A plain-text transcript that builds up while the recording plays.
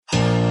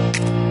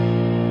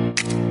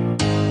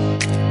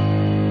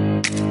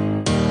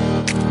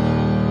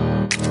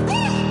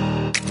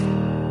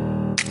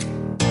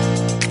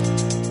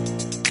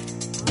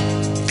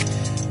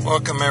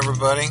Welcome,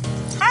 everybody.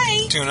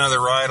 Hi. To another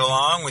ride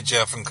along with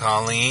Jeff and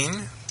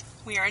Colleen.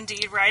 We are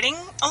indeed riding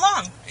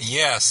along.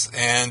 Yes,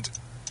 and...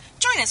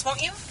 Join us,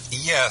 won't you?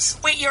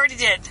 Yes. Wait, you already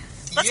did.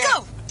 Let's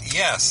go.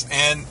 Yes,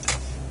 and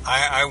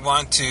I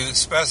want to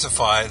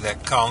specify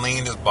that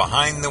Colleen is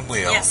behind the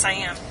wheel. Yes, I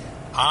am.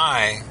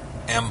 I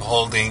am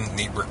holding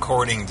the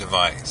recording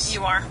device.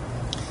 You are.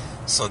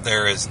 So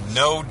there is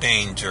no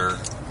danger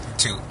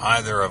to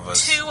either of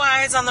us. 2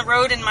 eyes on the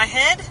road in my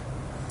head.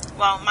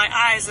 Well, my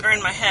eyes that are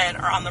in my head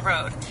are on the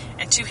road.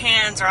 And 2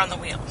 hands are on the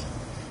wheel.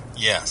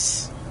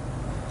 Yes.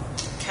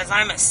 Because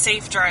I'm a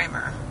safe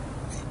driver.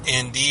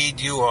 Indeed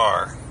you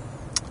are.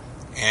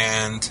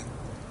 And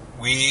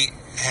we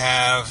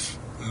have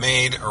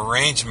made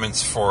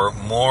arrangements for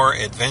more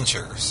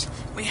adventures.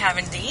 We have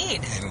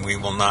indeed. And we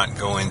will not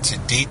go into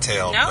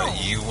detail, No.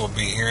 but you will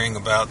be hearing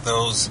about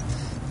those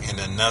in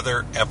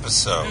another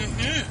episode.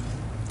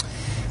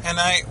 Mm-hmm. And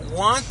I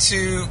want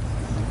to...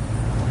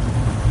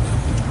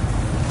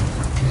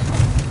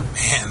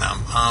 Man,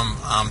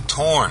 I'm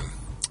torn.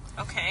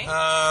 Okay.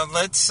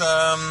 Let's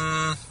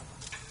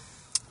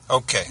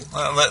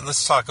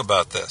talk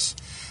about this.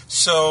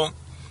 So,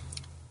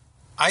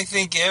 I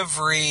think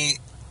every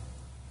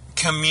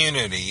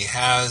community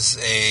has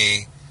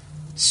a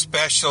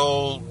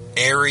special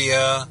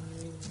area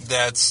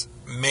that's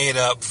made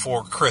up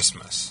for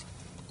Christmas.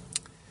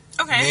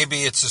 Okay. Maybe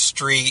it's a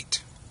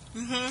street.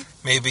 Mm-hmm.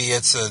 Maybe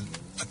it's a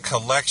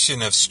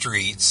collection of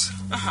streets.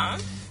 Uh-huh.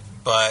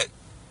 But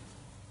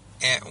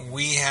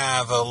we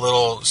have a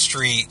little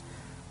street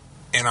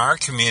in our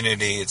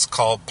community. It's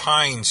called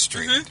Pine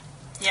Street.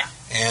 Mm-hmm. Yeah.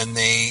 And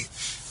they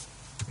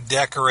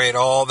decorate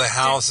all the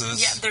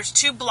houses. Yeah, there's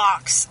 2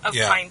 blocks of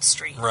Pine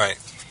Street. Right.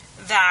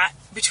 That,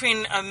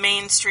 between a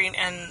main street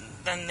and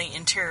then the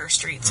interior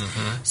streets.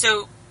 Mm-hmm.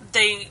 So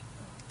they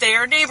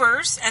are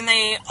neighbors, and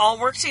they all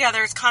work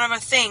together. It's kind of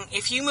a thing.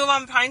 If you move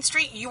on Pine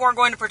Street, you are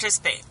going to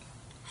participate.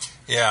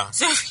 Yeah.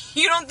 So if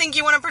you don't think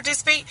you want to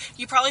participate,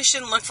 you probably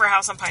shouldn't look for a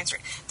house on Pine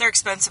Street. They're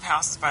expensive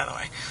houses, by the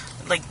way.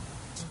 Like,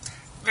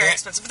 very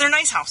expensive. But they're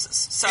nice houses.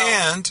 So.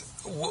 And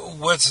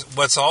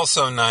what's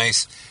also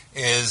nice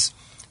is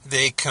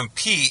they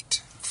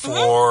compete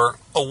for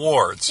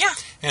awards. Yeah.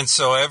 And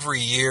so every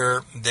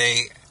year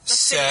they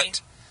set... City.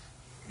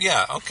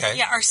 Yeah, okay.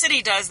 Yeah, our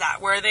city does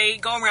that, where they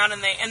go around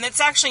and it's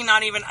actually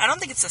not even... I don't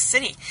think it's a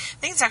city. I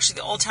think it's actually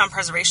the Old Town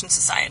Preservation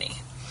Society.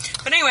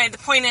 But anyway, the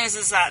point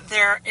is that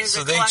there is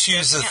so a they collective,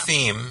 choose a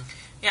theme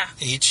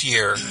each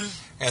year,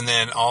 and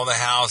then all the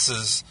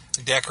houses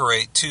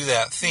decorate to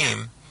that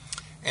theme,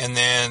 and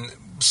then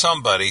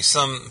some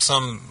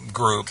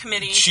group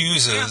committee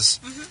chooses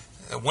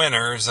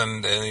winners,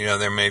 and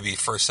there may be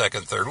first,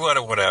 second, third,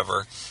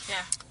 whatever.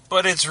 Yeah.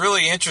 But it's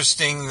really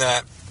interesting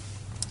that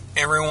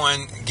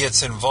everyone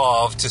gets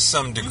involved to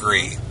some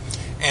degree,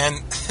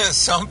 and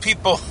some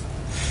people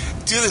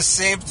do the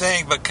same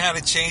thing but kind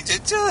of change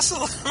it just a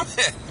little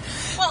bit.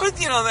 Well, but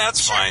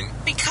that's fine.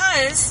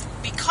 Because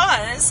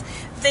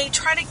they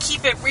try to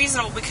keep it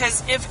reasonable,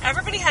 because if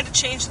everybody had to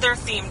change their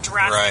theme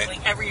drastically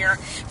every year,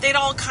 they'd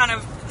all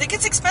it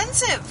gets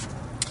expensive.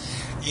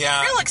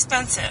 Yeah. Real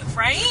expensive,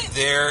 right?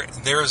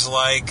 There's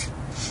like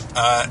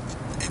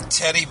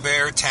Teddy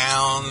Bear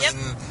Town, Yep.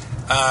 and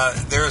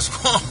there's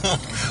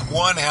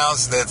one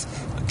house that's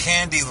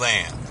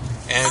Candyland,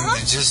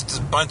 and just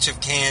a bunch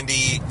of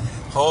candy.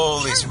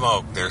 Holy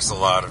smoke, there's a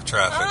lot of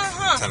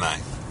traffic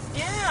tonight.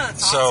 Yeah,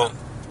 that's awesome.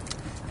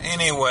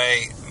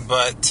 Anyway,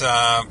 but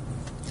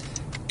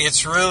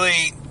it's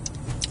really,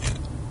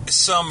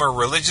 some are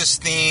religious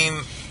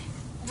theme,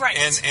 right?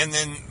 And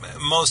then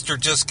most are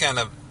just kind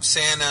of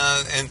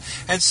Santa,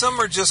 and some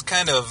are just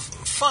kind of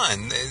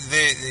fun.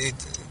 They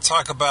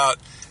talk about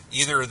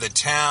either the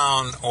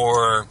town,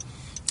 or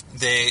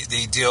they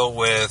deal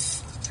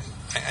with,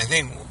 I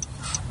think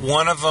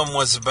one of them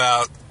was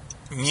about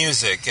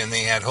music, and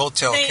they had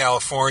Hotel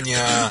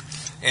California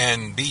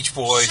and Beach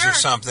Boys or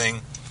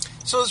something.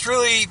 So it's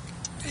really...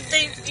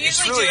 They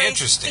usually do a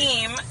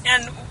theme,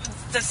 and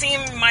the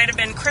theme might have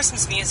been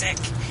Christmas music,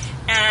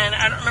 and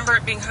I don't remember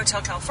it being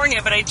Hotel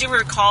California, but I do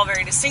recall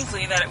very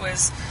distinctly that it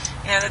was,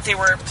 that they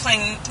were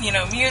playing,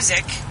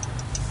 music.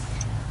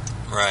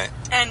 Right.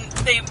 And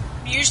they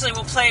usually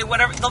will play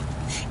whatever,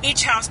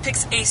 each house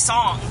picks a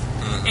song,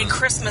 a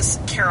Christmas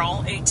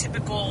carol, a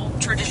typical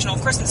traditional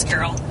Christmas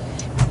carol,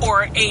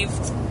 or a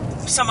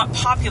somewhat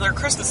popular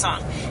Christmas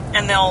song,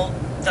 and they'll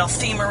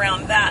theme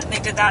around that. And they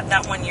did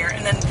that one year,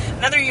 and then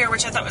another year,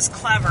 which I thought was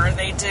clever,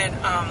 they did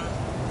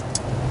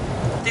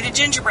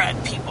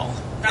gingerbread people.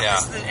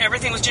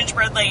 Everything was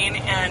gingerbread lane,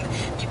 and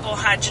people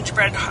had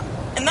gingerbread,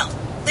 and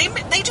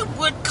they do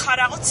wood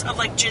cutouts of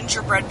like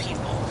gingerbread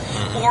people,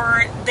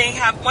 or they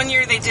have one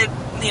year they did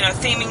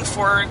theming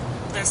for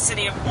the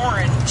city of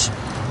Orange,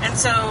 and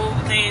so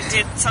they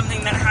did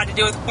something that had to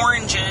do with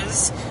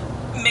oranges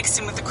mixed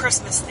in with the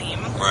Christmas theme.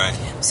 Right.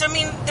 So I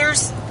mean,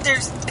 there's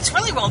it's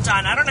really well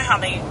done. I don't know how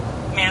they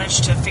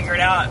managed to figure it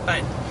out,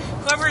 but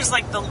whoever is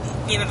like the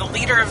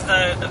leader of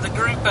the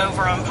group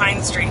over on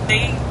Pine Street,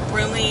 they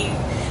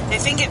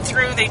think it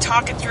through, they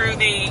talk it through,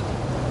 they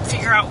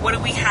figure out what do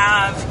we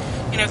have,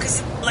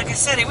 because like I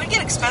said, it would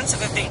get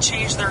expensive if they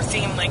changed their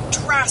theme, like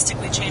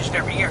drastically changed it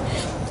every year.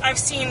 I've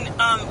seen,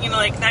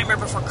 like Nightmare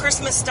Before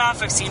Christmas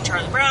stuff. I've seen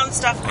Charlie Brown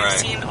stuff. Right. I've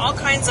seen all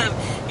kinds of,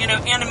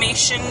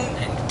 animation,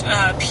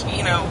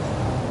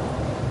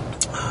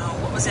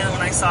 what was the other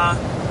one I saw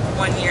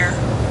one year?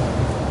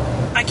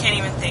 I can't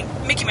even think.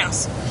 Mickey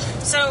Mouse.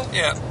 So,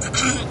 yeah.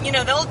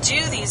 They'll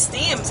do these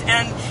themes,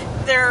 and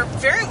they're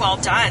very well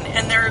done,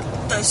 and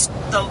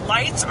the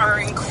lights are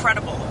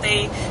incredible.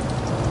 They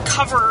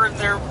cover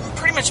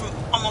pretty much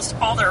almost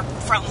all their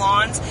front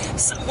lawns.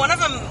 So one of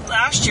them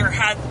last year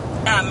had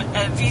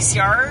a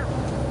VCR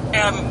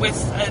with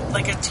a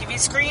TV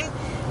screen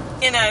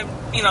in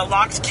a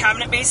locked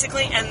cabinet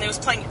basically, and it was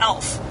playing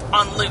Elf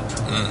on loop.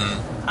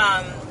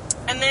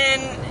 Mm-hmm. And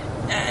then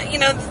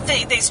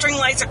they string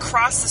lights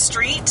across the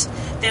street.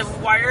 They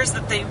have wires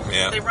that they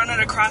run it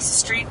across the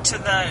street to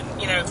the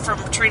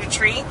from tree to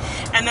tree,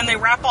 and then they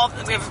wrap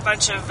we have a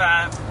bunch of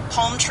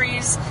palm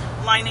trees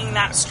lining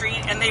that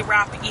street, and they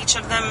wrap each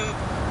of them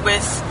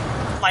with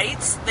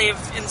lights. They've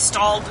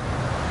installed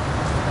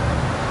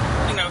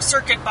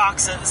circuit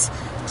boxes,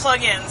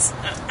 plug-ins,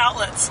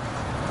 outlets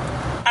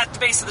at the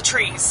base of the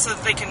trees so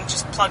that they can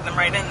just plug them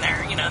right in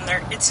there,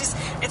 and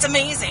it's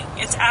amazing.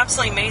 It's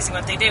absolutely amazing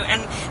what they do,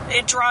 and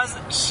it draws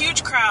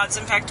huge crowds.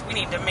 In fact, we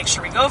need to make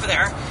sure we go over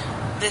there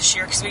this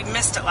year because we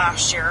missed it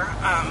last year.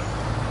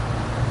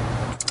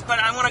 But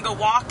I want to go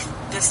walk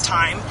this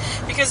time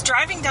because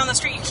driving down the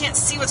street, you can't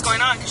see what's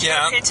going on because you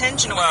don't pay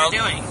attention to what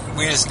you're doing.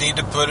 We just need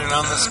to put it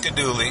on the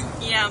schedule.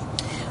 Yeah.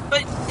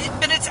 But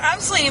it's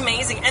absolutely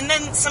amazing. And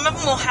then some of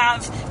them will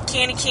have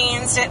candy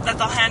canes that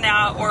they'll hand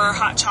out or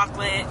hot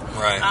chocolate.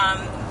 Right.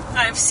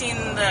 I've seen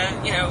the,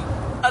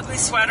 Ugly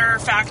Sweater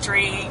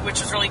Factory,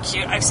 which is really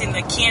cute. I've seen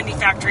the Candy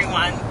Factory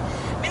one.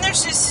 I mean,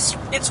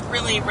 it's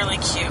really, really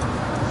cute.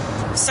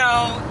 So,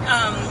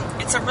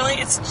 it's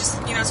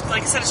just,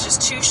 like I said, it's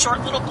just 2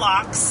 short little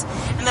blocks.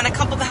 And then a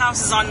couple of the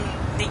houses on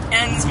the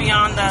ends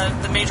beyond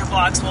the major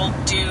blocks will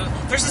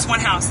there's this one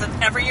house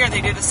that every year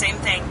they do the same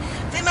thing.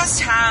 They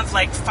must have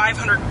like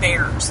 500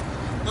 bears,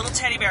 little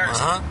teddy bears,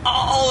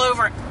 all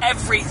over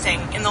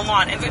everything in the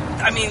lawn.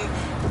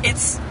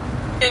 It's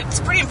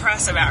pretty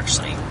impressive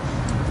actually.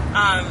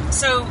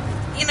 So,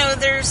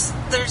 there's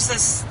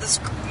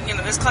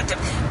this collective.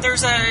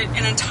 There's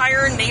an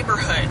entire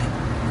neighborhood,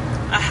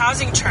 a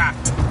housing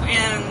tract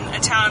in a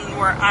town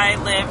where I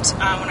lived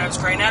when I was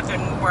growing up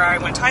and where I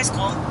went to high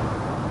school.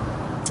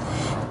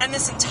 And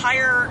this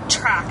entire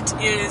tract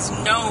is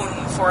known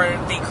for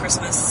the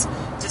Christmas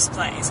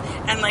displays.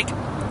 And like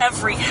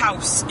every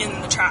house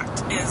in the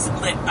tract is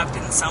lit up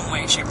in some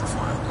way, shape, or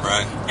form.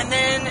 Right. And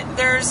then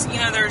there's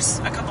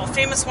a couple of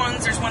famous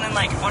ones. There's one in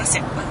I want to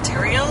say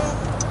Ontario.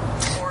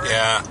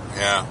 Yeah.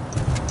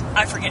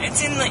 I forget.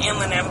 It's in the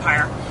Inland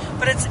Empire.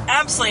 But it's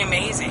absolutely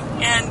amazing.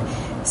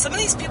 And some of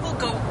these people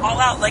go all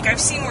out. Like I've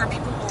seen where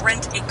people will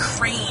rent a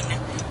crane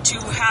to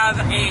have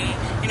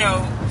a,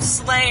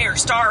 sleigh or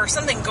star or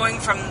something going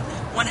from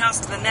one house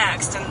to the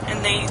next,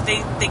 and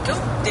they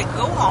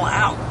go all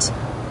out.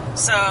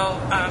 So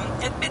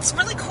it's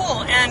really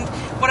cool. And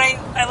what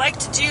I like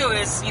to do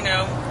is,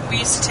 we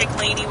used to take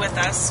Lainey with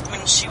us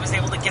when she was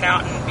able to get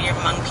out and be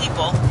among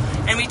people,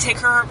 and we'd put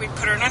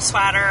her in a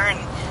sweater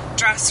and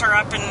dress her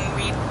up,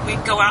 and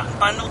we'd go out and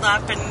bundled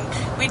up, and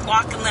we'd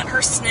walk and let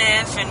her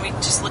sniff, and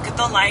we'd just look at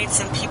the lights,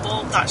 and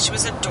people thought she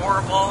was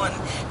adorable, and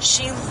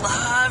she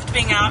loved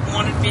being out and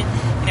wanted to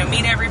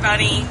meet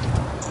everybody.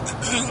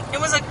 It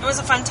was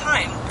a fun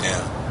time.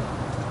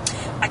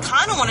 Yeah. I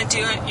kind of want to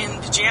do it in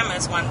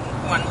pajamas one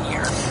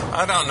year.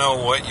 I don't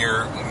know what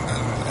your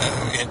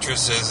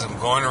interest is in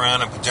going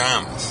around in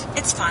pajamas.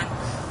 It's fun.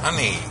 I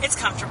mean, it's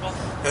comfortable.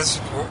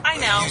 I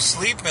know. You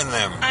sleep in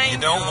them. You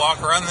don't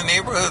walk around the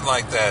neighborhood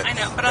like that. I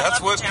know, but that's I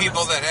love what pajamas.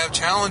 People that have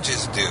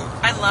challenges do.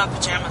 I love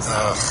pajamas.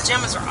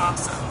 Pajamas are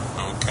awesome.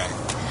 Okay.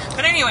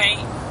 But anyway,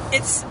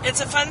 it's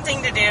a fun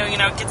thing to do.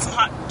 Get some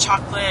hot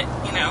chocolate.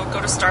 Go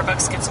to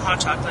Starbucks, get some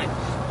hot chocolate.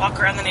 Walk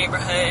around the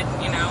neighborhood.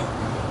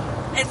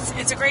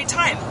 It's a great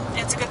time.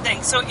 It's a good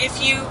thing. So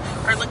if you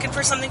are looking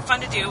for something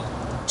fun to do,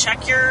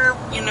 check your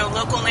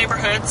local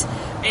neighborhoods.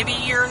 Maybe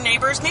your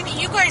neighbors, maybe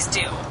you guys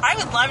do. I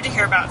would love to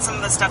hear about some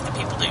of the stuff that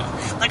people do.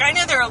 Like, I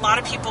know there are a lot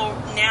of people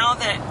now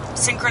that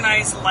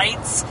synchronize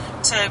lights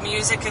to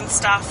music and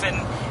stuff, and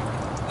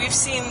we've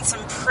seen some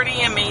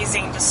pretty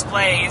amazing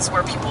displays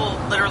where people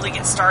literally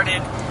get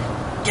started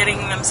getting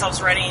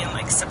themselves ready in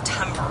like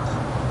September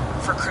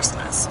for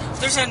Christmas.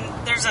 There's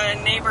a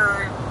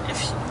neighbor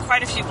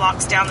quite a few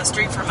blocks down the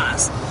street from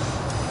us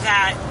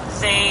that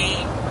they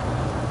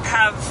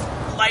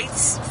have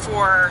lights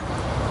for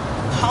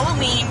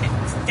Halloween,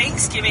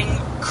 Thanksgiving,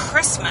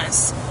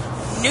 Christmas,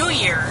 New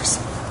Year's,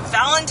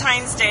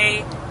 Valentine's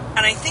Day, and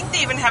I think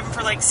they even have them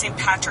for like St.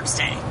 Patrick's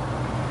Day.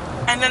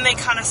 And then they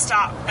kind of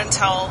stop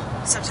until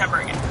September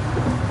again.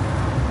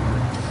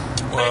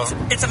 Well,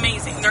 but it's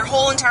amazing. Their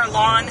whole entire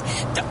lawn,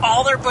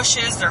 all their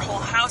bushes, their whole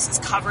house is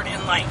covered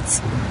in lights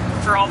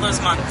for all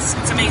those months.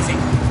 It's amazing.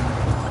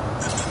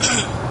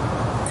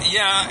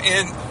 Yeah,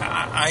 and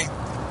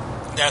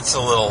That's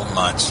a little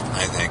much,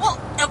 I think. Well,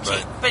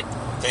 okay, but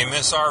they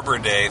miss Arbor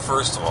Day,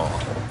 first of all,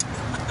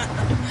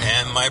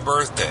 and my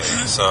birthday.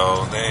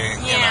 So they,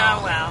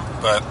 well,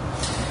 but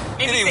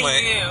maybe anyway,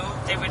 if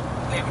they knew,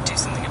 they would do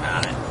something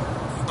about it.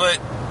 But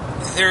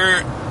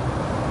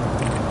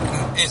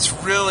it's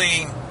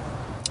really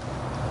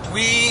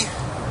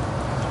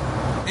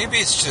maybe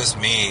it's just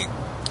me.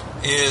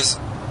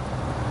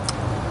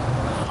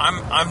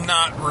 I'm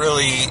not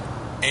really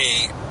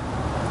a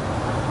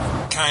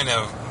kind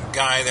of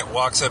guy that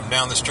walks up and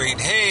down the street.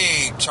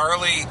 Hey,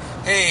 Charlie.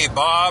 Hey,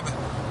 Bob.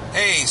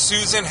 Hey,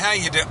 Susan. How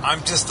you doing? I'm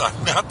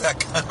not that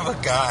kind of a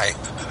guy.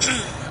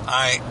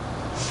 I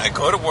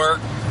go to work,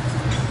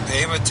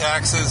 pay my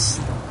taxes.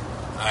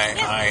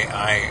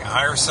 I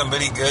hire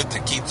somebody good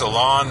to keep the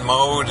lawn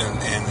mowed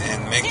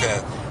and make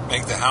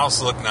the house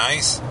look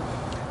nice,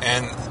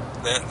 and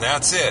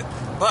that's it.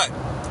 But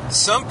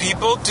some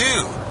people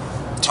do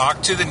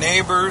talk to the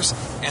neighbors,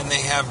 and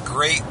they have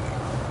great,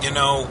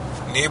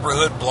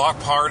 neighborhood block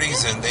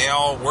parties, and they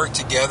all work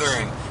together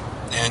and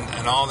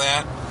all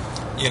that.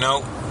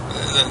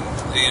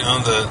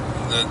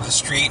 The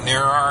street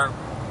near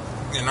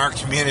in our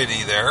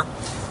community there.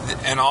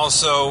 And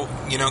also,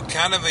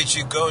 kind of as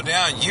you go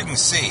down, you can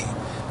see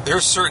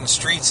there's certain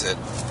streets that,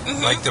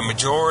 like the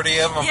majority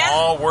of them,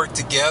 all work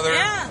together,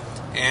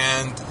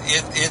 and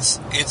it's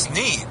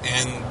neat,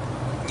 and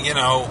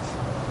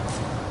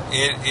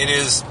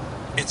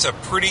it's a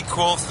pretty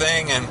cool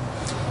thing, and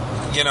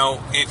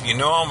if you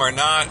know them or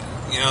not,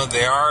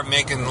 they are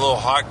making a little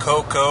hot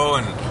cocoa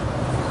and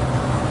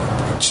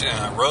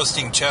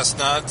roasting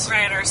chestnuts,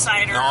 right, or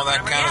cider, and all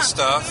that kind of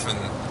stuff, and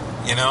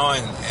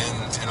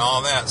and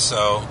all that.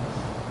 So,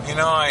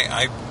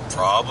 I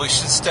probably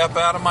should step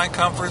out of my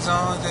comfort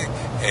zone and say,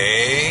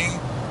 hey,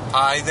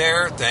 hi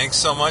there, thanks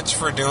so much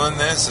for doing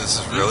this. This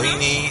is really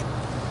neat.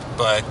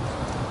 But,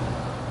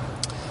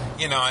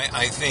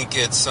 I think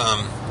it's,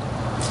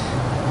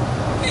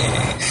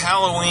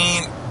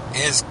 Halloween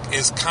is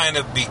kind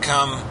of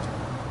become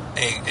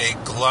a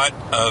glut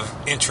of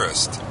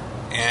interest.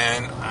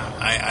 And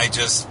I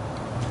just,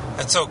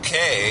 that's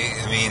okay.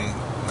 I mean,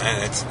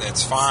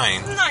 it's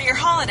fine. It's not your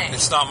holiday.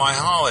 It's not my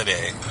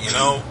holiday.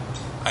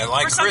 I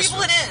like Christmas. For some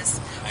people it is.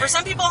 For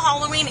some people,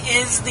 Halloween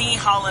is the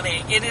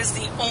holiday. It is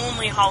the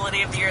only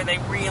holiday of the year they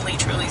really,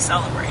 truly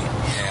celebrate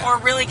or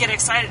really get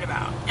excited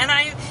about. And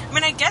I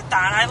get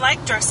that. I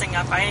like dressing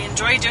up. I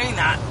enjoy doing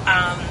that.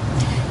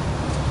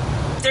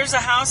 There's a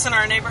house in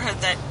our neighborhood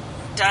that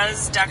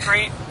does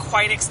decorate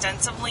quite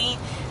extensively,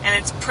 and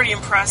it's pretty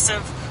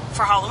impressive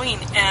for Halloween.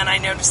 And I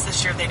noticed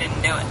this year they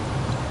didn't do it.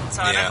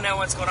 So I don't know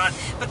what's going on.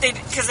 But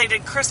because they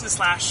did Christmas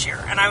last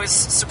year, and I was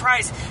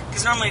surprised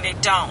because normally they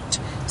don't.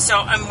 So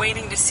I'm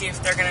waiting to see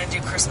if they're going to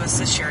do Christmas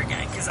this year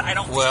again, because I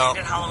don't think they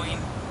did Halloween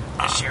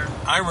this year.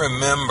 I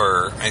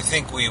remember, I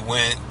think we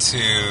went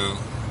to,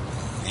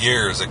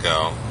 years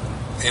ago,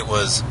 it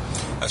was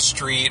a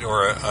street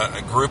or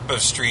a group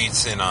of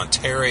streets in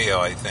Ontario,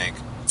 I think.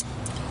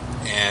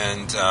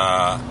 And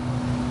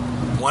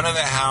one of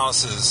the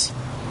houses,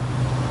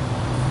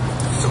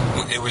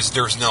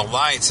 there was no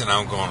lights, and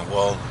I'm going,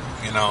 well,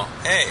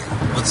 hey,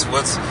 what's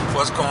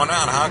going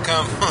on? How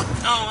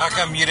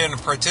come you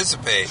didn't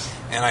participate?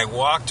 And I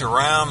walked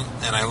around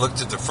and I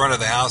looked at the front of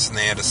the house, and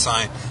they had a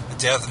sign,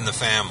 "Death in the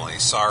family.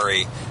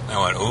 Sorry." And I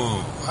went,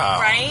 ooh, wow.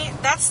 Right?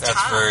 That's tough.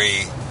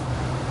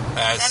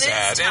 That's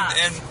sad.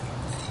 And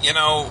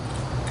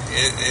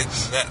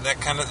that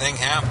kind of thing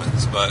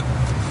happens. But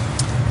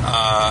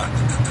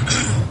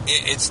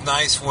it's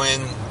nice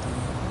when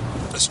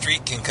the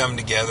street can come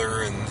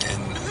together and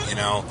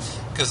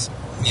because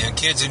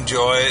kids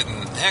enjoy it,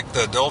 and heck,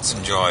 the adults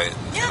enjoy it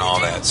and all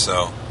that.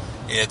 So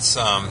it's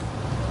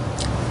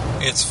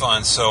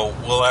fun. So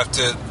we'll have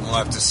to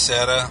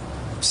set a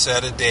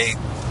date.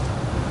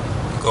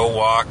 Go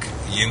walk.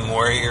 You can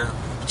wear your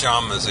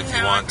pajamas if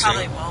you want to. I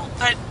probably won't.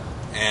 But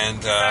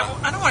and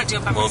I don't want to do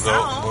it by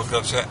myself. We'll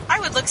go. I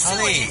would look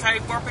silly if I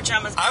wore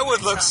pajamas. I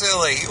would look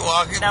silly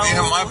walking in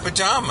my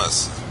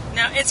pajamas.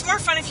 No, it's more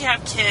fun if you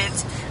have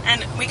kids,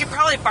 and we could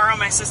probably borrow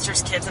my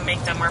sister's kids and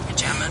make them wear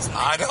pajamas.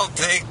 I don't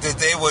think that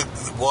they would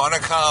want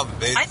to come.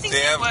 I think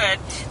they would.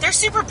 They're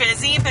super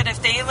busy, but if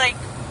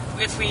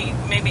we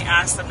maybe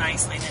ask them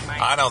nicely, they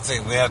might. I don't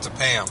think we have to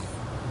pay them.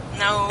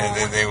 No. And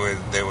then they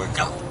would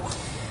come. No.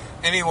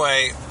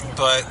 Anyway,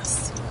 but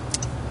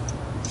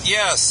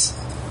yes,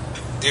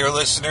 dear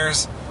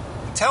listeners,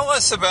 tell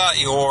us about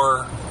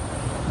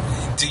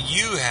do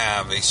you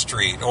have a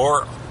street,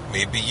 or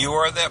maybe you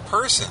are that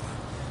person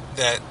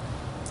that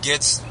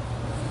gets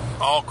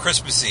all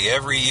Christmassy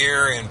every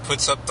year and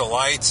puts up the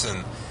lights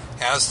and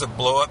has the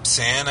blow up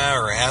Santa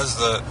or has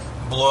the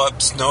blow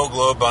up snow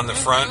globe on the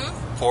front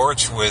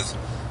porch with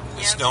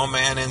the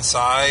snowman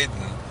inside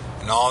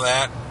and all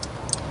that.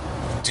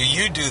 Do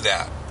you do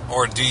that?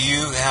 Or do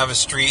you have a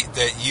street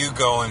that you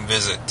go and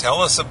visit?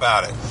 Tell us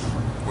about it.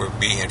 We'd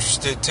be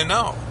interested to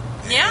know.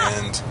 Yeah.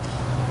 And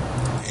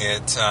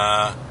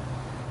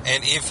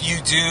if you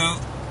do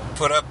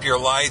put up your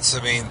lights,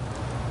 do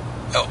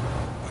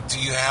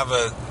you have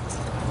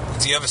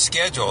Do you have a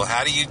schedule?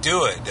 How do you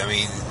do it? I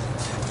mean,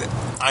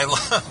 I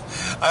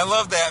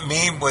love that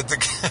meme with the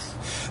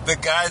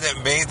guy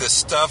that made the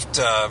stuffed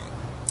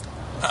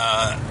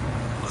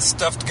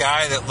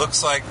guy that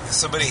looks like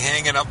somebody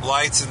hanging up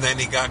lights, and then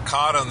he got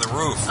caught on the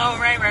roof. Oh,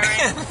 right.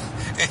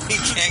 And he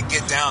can't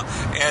get down.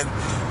 And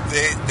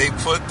they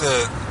put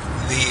the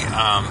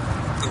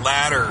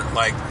ladder,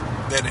 like,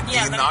 that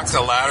he knocked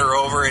the ladder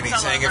over and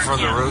he's hanging from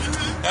the roof.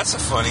 Mm-hmm. That's the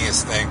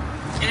funniest thing.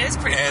 It is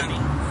pretty funny.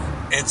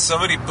 And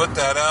somebody put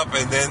that up,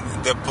 and then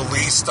the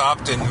police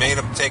stopped and made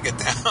them take it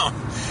down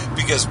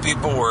because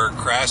people were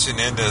crashing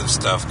into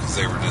stuff because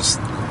they were just...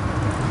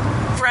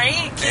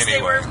 Right? Because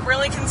they were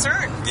really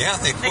concerned. Yeah,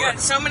 they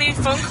got so many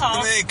phone calls.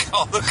 And they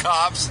called the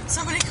cops.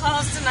 So many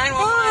calls to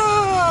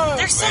 911.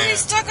 There's somebody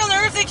stuck on the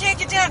roof, they can't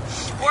get down.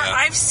 Or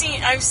I've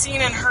seen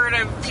and heard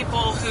of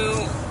people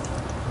who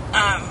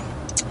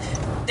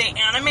they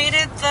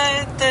animated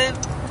the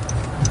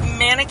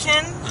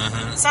mannequin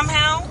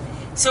somehow,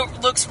 so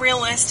it looks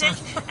realistic,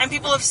 and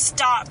people have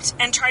stopped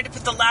and tried to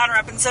put the ladder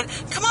up and said,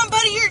 "Come on,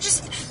 buddy,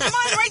 come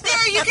on, right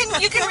there, you can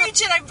reach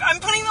it. I'm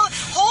putting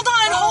hold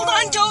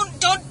on,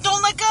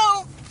 don't let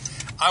go."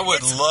 I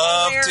would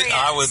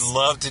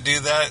love to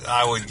do that.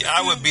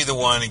 I would be the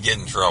one to get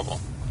in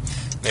trouble.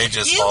 They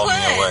just haul me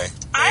away.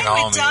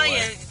 I would tell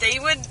you,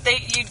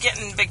 you'd get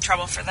in big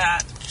trouble for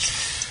that.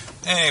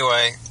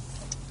 Anyway,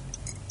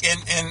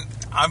 and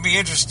I'd be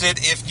interested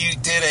if you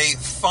did a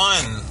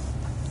fun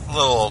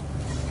little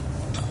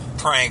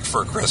prank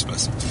for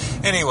Christmas.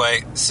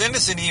 Anyway, send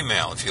us an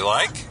email if you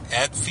like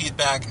at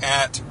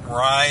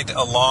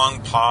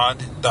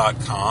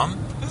feedback@ridealongpod.com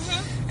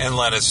and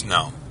let us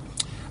know.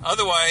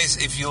 Otherwise,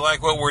 if you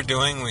like what we're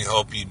doing, we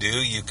hope you do.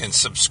 You can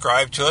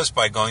subscribe to us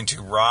by going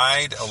to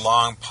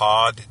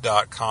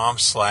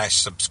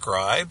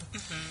ridealongpod.com/subscribe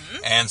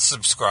and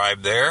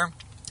subscribe there.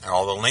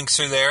 All the links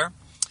are there.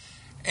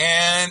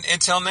 And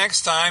until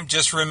next time,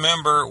 just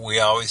remember, we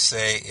always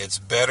say it's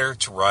better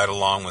to ride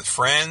along with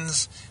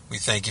friends. We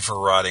thank you for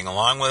riding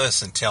along with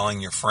us and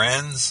telling your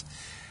friends.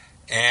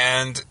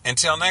 And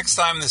until next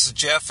time, this is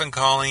Jeff and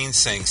Colleen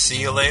saying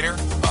see you later.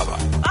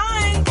 Bye-bye. Bye.